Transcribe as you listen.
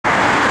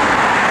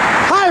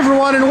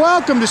everyone, and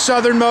welcome to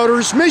Southern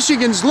Motors,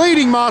 Michigan's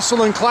leading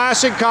muscle and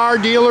classic car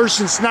dealer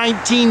since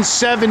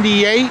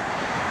 1978.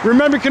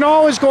 Remember, you can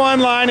always go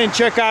online and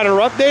check out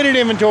our updated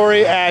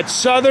inventory at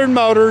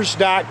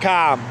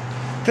southernmotors.com.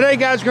 Today,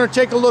 guys, we're going to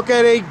take a look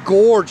at a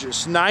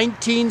gorgeous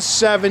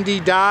 1970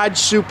 Dodge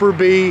Super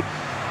Bee.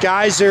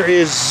 Guys, there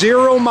is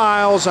 0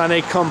 miles on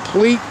a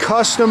complete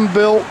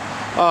custom-built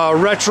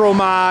retro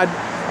mod.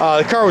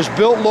 The car was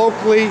built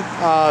locally.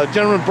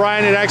 Gentleman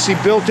Brian had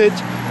actually built it.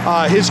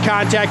 His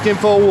contact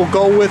info will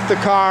go with the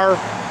car.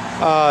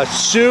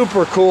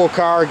 Super cool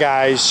car,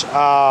 guys.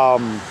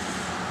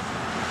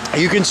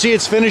 You can see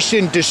it's finished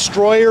in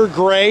Destroyer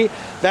gray.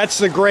 That's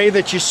the gray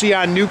that you see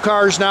on new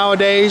cars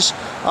nowadays.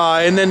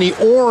 And then the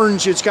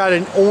orange, it's got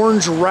an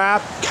orange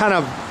wrap, kind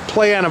of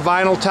play on a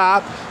vinyl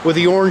top with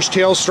the orange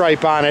tail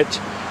stripe on it.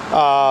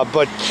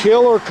 But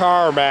killer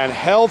car, man.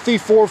 Healthy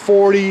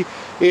 440.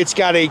 It's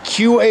got a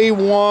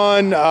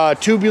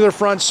QA1 tubular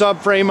front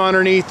subframe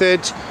underneath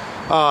it.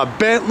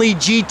 Bentley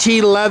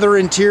GT leather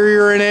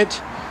interior in it.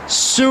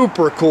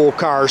 Super cool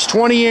cars.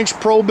 20-inch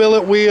Pro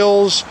Billet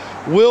wheels.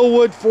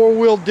 Wilwood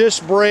 4-wheel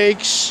disc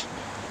brakes.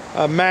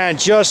 Man,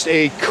 just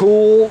a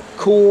cool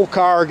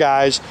car,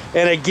 guys.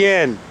 And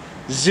again,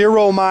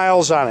 0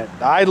 miles on it.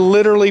 I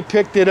literally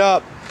picked it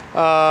up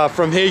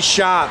from his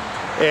shop.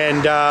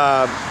 And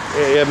I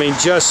mean,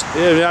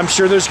 I'm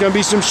sure there's going to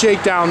be some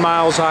shakedown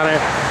miles on it.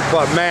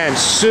 But man,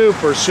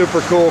 super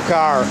cool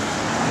car.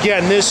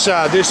 Again, this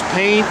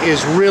paint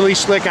is really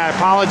slick. I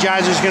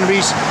apologize. There's going to be,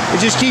 it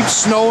just keeps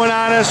snowing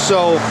on us,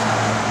 so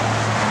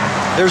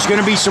there's going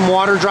to be some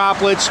water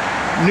droplets.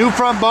 New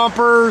front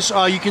bumpers.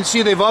 You can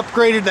see they've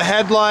upgraded the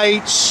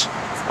headlights.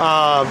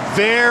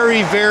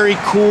 Very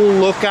cool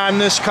look on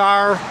this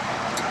car.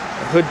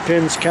 The hood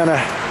pin's kind of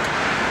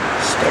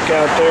stuck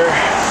out there.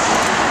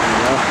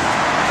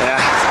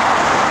 Yeah.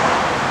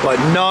 But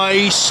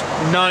nice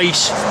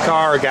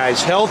car,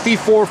 guys. Healthy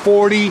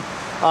 440.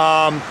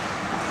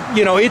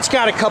 You know, it's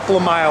got a couple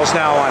of miles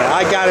now on it.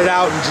 I got it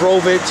out and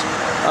drove it,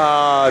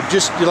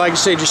 just like I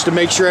say, just to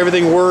make sure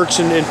everything works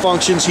and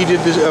functions. He did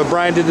this,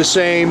 Brian did the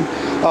same.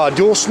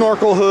 Dual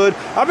snorkel hood.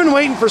 I've been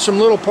waiting for some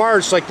little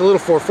parts like the little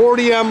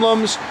 440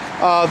 emblems,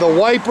 the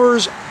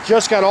wipers.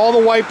 Just got all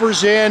the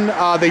wipers in.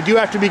 They do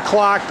have to be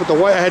clocked, but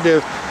I had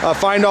to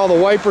find all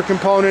the wiper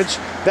components.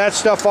 That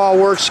stuff all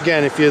works.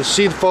 Again, if you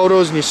see the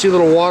photos and you see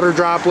little water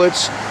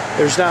droplets,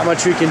 there's not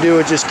much we can do.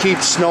 It just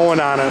keeps snowing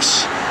on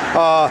us.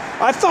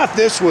 I thought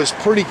this was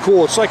pretty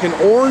cool. It's like an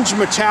orange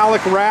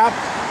metallic wrap.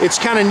 It's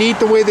kind of neat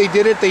the way they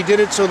did it. They did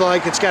it so that,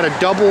 like, it's got a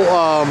double,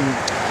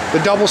 the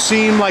double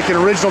seam like an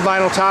original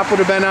vinyl top would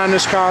have been on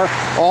this car.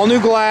 All new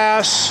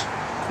glass.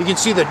 You can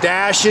see the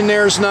dash in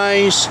there is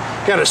nice.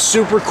 Got a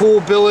super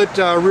cool billet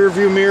rear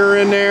view mirror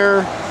in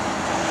there.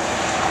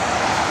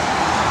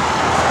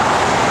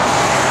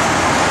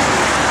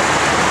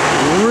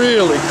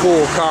 Really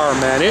cool car,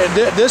 man.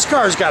 This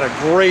car's got a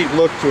great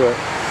look to it.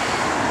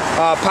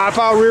 Pop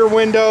out rear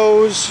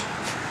windows.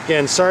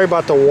 Again, sorry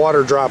about the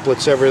water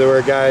droplets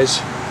everywhere, guys.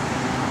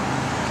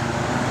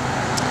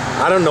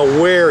 I don't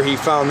know where he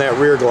found that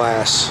rear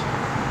glass.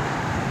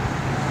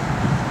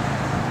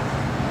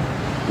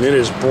 It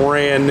is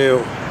brand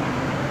new.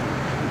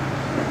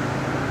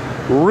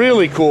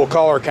 Really cool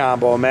color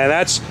combo, man.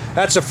 That's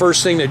the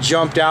first thing that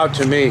jumped out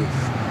to me.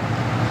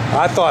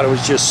 I thought it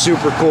was just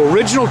super cool.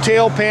 Original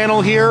tail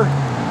panel here.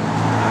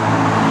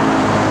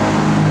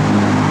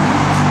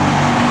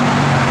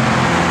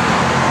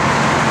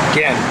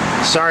 Again,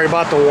 sorry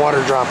about the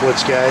water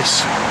droplets,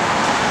 guys.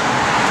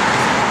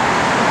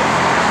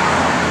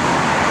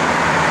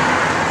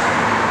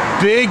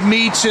 Big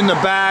meats in the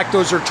back.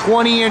 Those are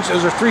 20-inch,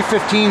 those are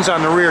 315s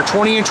on the rear.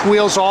 20-inch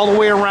wheels all the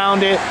way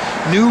around it.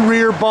 New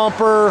rear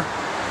bumper.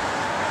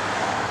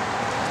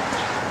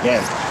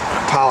 Yeah,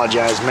 I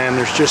apologize, man.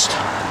 There's just,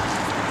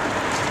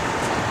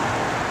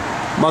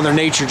 Mother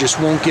Nature just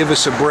won't give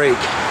us a break.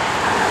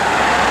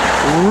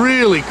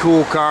 Really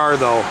cool car,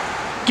 though.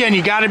 Again,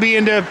 you got to be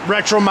into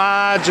retro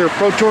mods or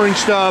pro touring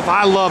stuff.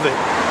 I love it.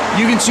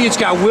 You can see it's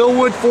got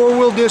Wilwood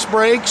 4-wheel disc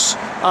brakes.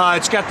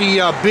 It's got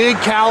the big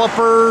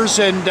calipers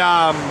and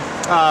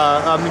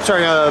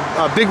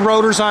big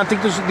rotors on. I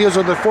think those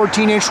are the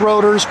 14-inch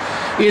rotors.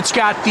 It's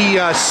got the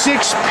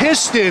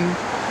 6-piston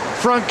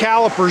front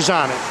calipers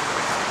on it.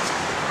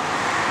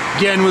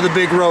 Again, with the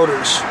big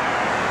rotors.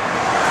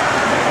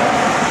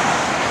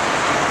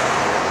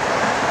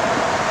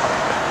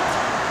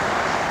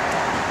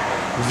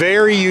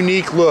 Very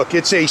unique look.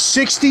 It's a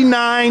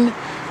 69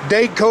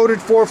 date coded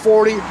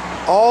 440,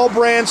 all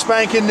brand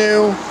spanking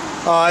new.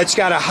 It's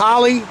got a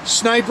Holley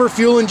Sniper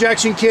fuel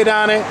injection kit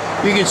on it.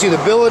 You can see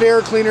the billet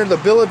air cleaner, the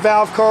billet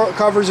valve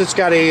covers. It's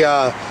got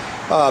a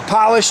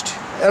polished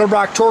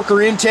Edelbrock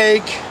Torker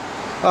intake,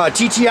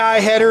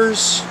 TTI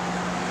headers,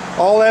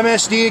 all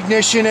MSD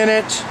ignition in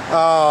it.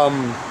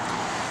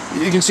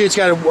 You can see it's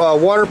got a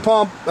water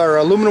pump, or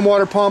aluminum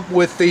water pump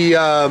with the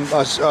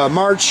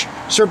March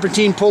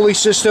serpentine pulley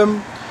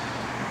system.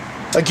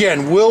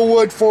 Again,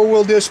 Wilwood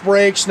 4-wheel disc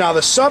brakes. Now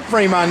the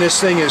subframe on this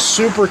thing is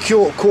super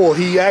cool.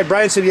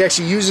 Brian said he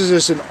actually uses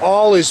this in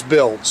all his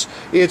builds.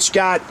 It's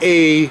got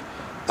a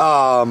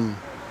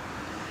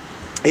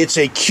it's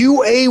a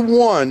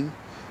QA1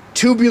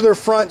 tubular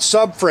front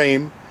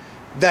subframe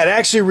that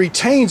actually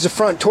retains the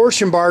front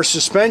torsion bar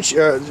suspension.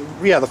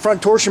 The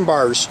front torsion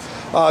bars.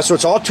 So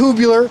it's all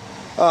tubular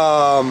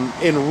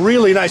and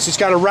really nice. It's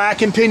got a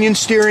rack and pinion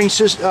steering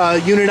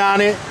unit on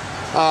it.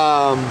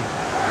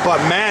 But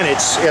man,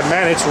 it's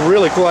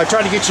really cool. I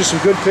tried to get you some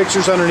good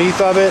pictures underneath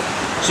of it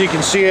so you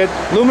can see it.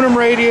 Aluminum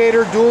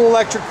radiator, dual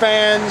electric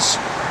fans.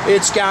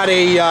 It's got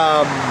a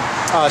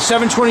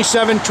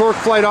 727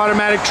 Torqueflite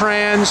automatic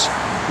trans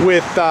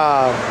with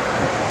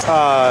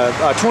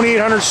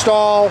 2800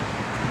 stall.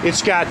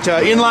 It's got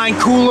inline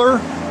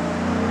cooler.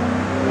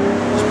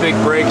 These big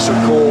brakes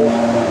are cool.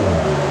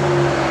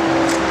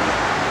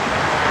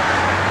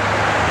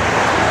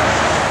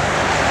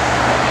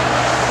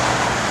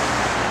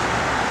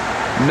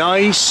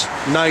 Nice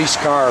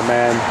car,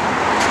 man.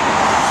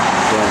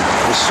 Again,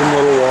 there's some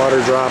little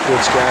water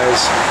droplets,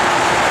 guys.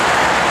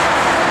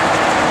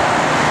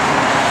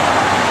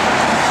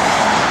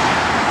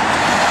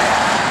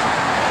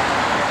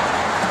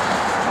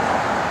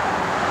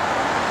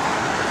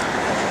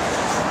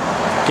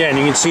 Again,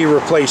 you can see he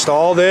replaced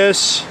all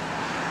this.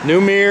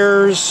 New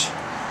mirrors.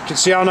 You can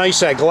see how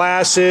nice that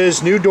glass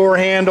is. New door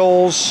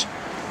handles.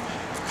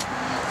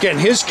 Again,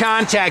 his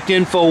contact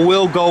info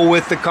will go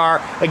with the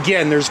car.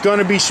 Again, there's going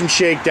to be some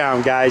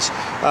shakedown, guys.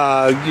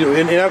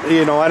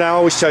 And I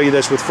always tell you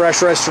this, with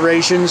fresh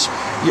restorations,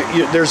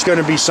 there's going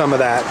to be some of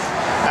that.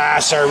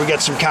 Sorry, we got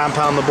some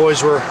compound. The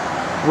boys were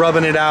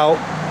rubbing it out.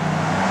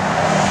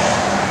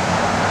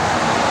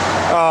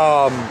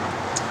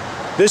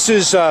 This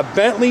is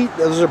Bentley.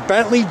 Those are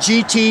Bentley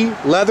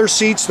GT leather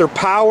seats. They're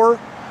power.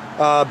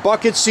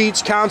 Bucket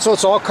seats, console.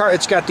 It's all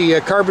it's got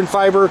the carbon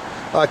fiber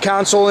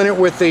console in it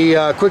with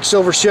the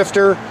Quicksilver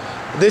shifter.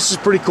 This is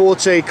pretty cool.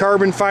 It's a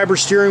carbon fiber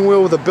steering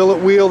wheel with a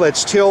billet wheel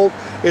that's tilt.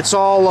 It's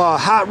all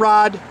hot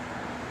rod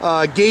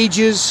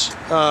gauges,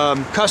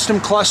 custom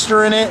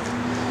cluster in it,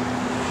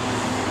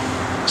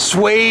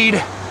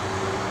 suede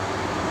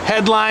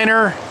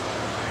headliner.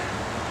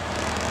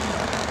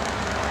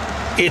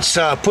 It's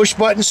push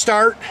button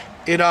start.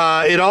 It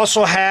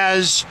also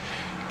has,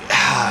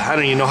 I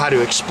don't even know how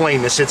to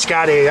explain this. It's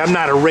got a, I'm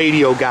not a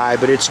radio guy,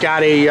 but it's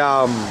got a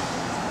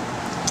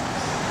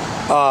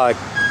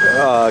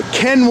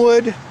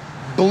Kenwood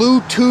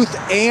Bluetooth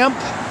amp.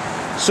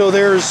 So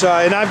there's,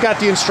 and I've got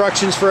the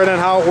instructions for it on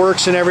how it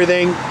works and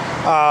everything.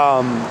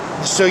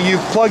 So you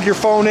plug your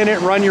phone in it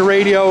and run your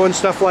radio and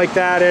stuff like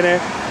that in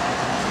it.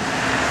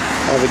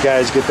 All the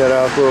guys get that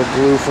out, little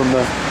glue from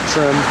the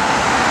trim.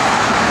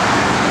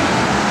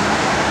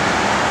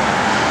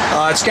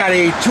 It's got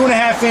a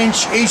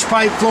 2.5-inch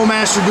H-pipe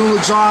Flowmaster dual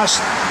exhaust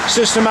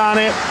system on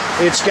it.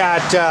 It's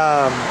got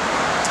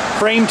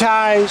frame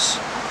ties.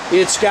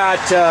 It's got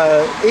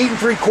 8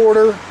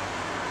 3/4.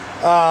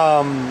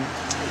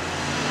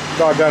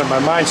 Doggone it, my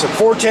mind said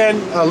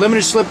 410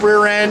 limited slip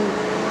rear end.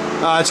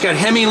 It's got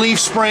Hemi leaf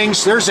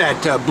springs. There's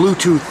that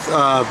Bluetooth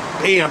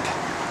amp.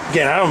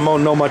 Again, I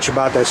don't know much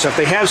about that stuff.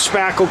 They have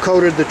spackle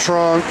coated the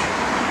trunk.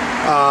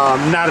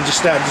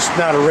 Just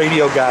not a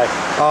radio guy.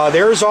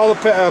 There's all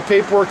the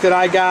paperwork that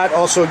I got.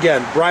 Also,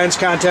 again, Brian's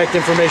contact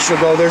information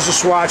will go. There's a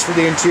swatch for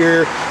the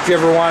interior if you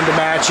ever wanted to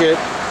match it.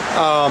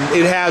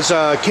 It has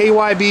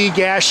KYB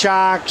gas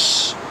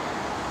shocks.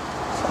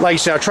 Like I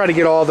said, I'll try to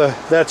get all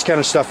that kind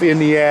of stuff in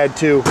the ad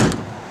too.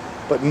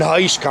 But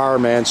nice car,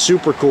 man.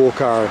 Super cool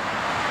car.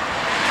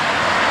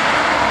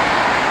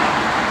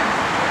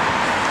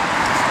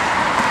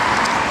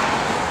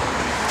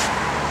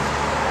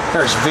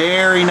 There's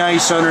very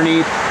nice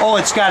underneath. Oh,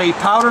 it's got a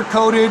powder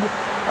coated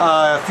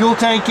fuel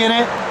tank in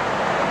it.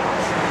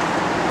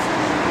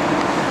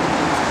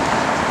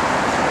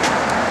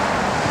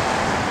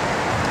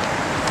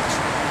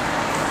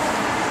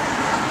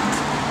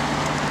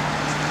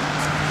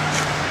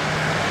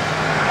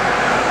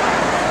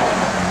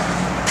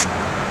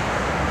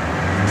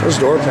 Those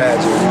door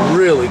pads are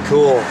really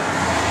cool.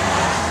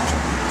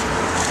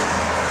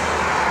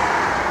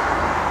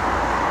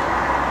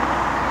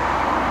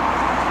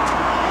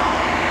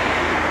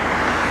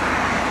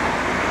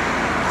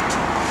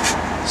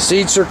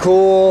 Seats are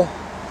cool.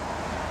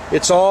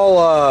 It's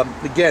all,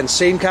 again,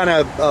 same kind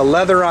of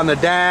leather on the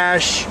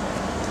dash.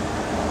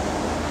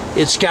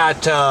 It's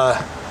got,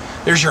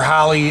 there's your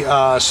Holley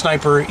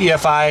Sniper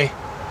EFI.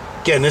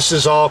 Again, this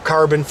is all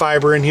carbon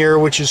fiber in here,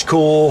 which is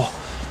cool.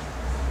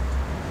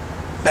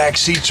 Back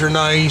seats are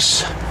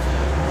nice.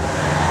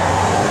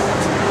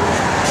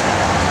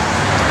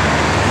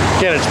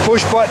 Again, it's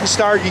push button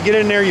start. You get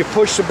in there, you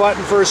push the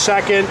button for a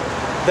second,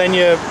 then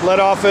you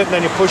let off it, and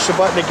then you push the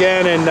button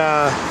again, and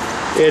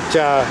it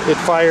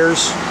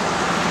fires.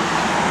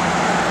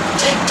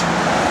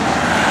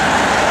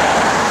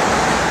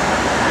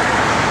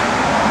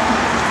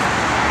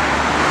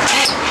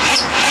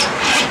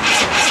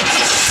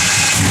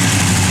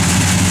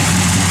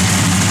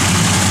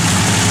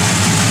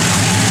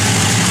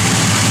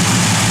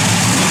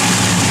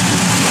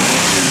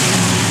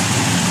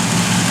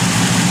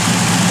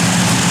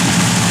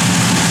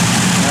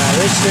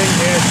 This thing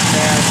hits,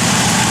 man.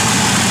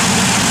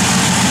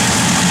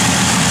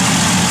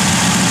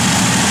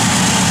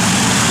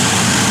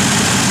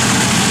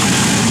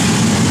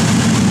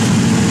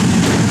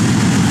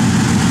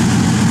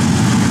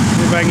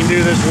 See if I can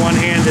do this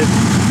one-handed.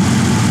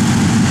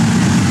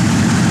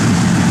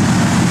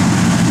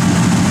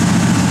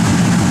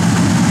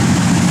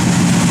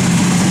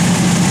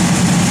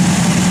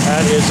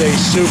 That is a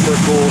super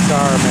cool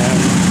car, man.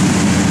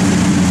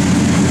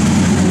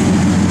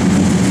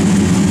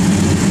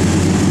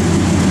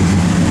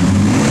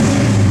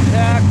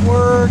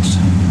 Works.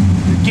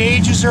 The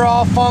gauges are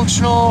all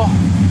functional.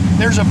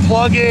 There's a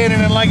plug-in,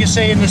 and then, like I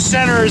say, in the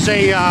center is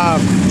a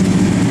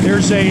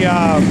there's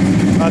a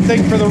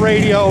thing for the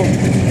radio.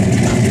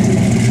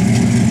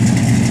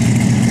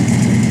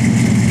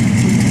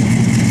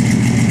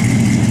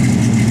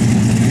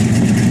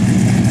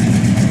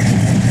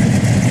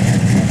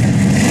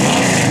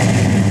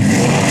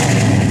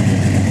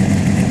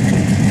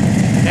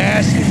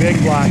 Nasty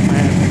big block,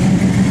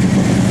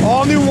 man.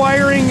 All new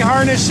wiring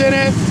harness in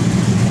it.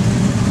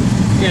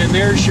 And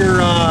there's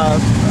your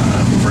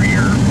for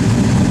your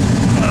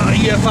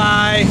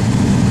EFI.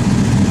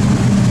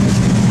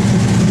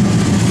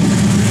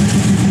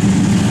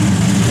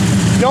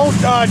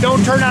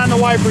 Don't turn on the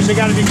wipers. They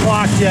got to be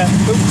clocked yet.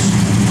 Oops.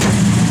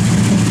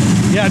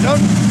 Yeah, don't.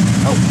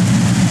 Oh,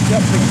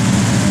 yep.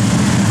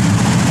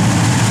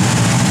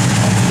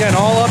 Again,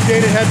 all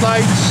updated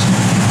headlights.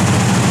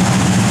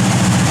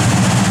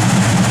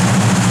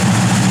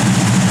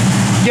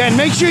 Again,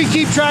 make sure you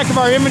keep track of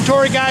our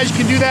inventory, guys. You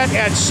can do that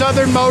at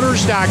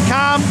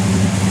southernmotors.com.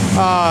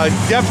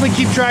 Definitely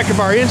keep track of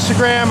our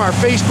Instagram, our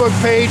Facebook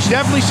page.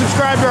 Definitely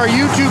subscribe to our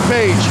YouTube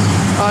page.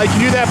 You can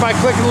do that by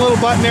clicking the little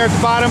button there at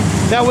the bottom.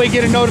 That way you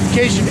get a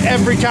notification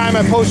every time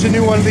I post a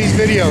new one of these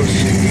videos.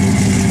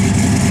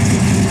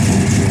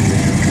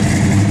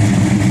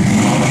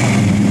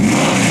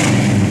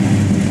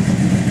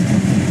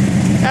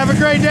 Have a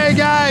great day,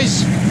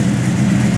 guys.